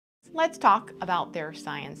let's talk about their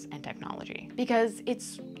science and technology, because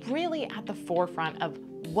it's really at the forefront of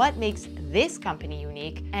what makes this company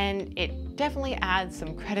unique, and it definitely adds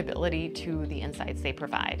some credibility to the insights they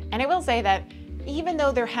provide. And I will say that even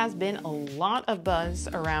though there has been a lot of buzz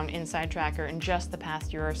around InsideTracker in just the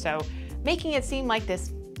past year or so, making it seem like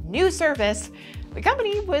this new service, the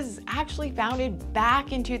company was actually founded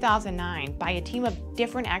back in 2009 by a team of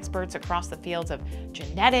different experts across the fields of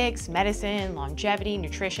genetics, medicine, longevity,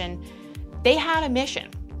 nutrition. They had a mission.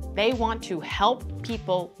 They want to help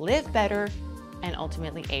people live better and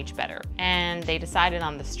ultimately age better. And they decided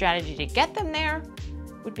on the strategy to get them there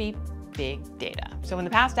would be big data. So in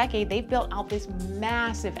the past decade, they've built out this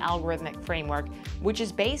massive algorithmic framework, which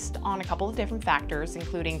is based on a couple of different factors,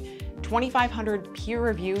 including 2,500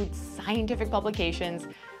 peer-reviewed scientific publications,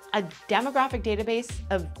 a demographic database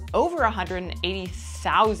of over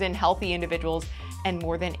 180,000 healthy individuals, and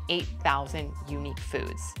more than 8,000 unique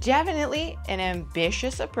foods. Definitely an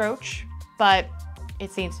ambitious approach, but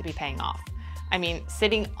it seems to be paying off. I mean,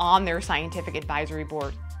 sitting on their scientific advisory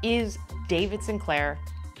board is David Sinclair.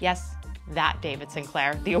 Yes, that David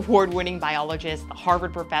Sinclair, the award-winning biologist, the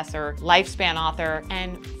Harvard professor, lifespan author,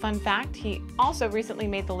 and fun fact, he also recently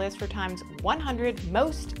made the list for Time's 100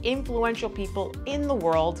 most influential people in the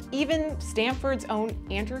world. Even Stanford's own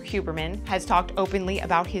Andrew Huberman has talked openly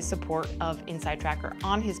about his support of InsideTracker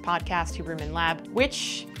on his podcast, Huberman Lab,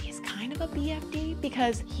 which is kind of a BFD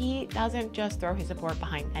because he doesn't just throw his support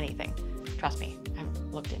behind anything. Trust me,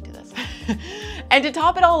 I've looked into this. And to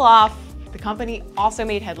top it all off, the company also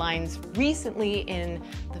made headlines recently in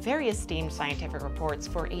the very esteemed scientific reports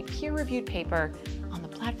for a peer-reviewed paper on the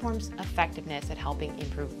platform's effectiveness at helping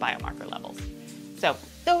improve biomarker levels. So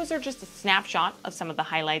those are just a snapshot of some of the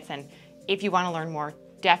highlights, and if you want to learn more,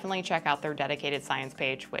 definitely check out their dedicated science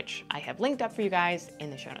page, which I have linked up for you guys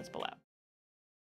in the show notes below.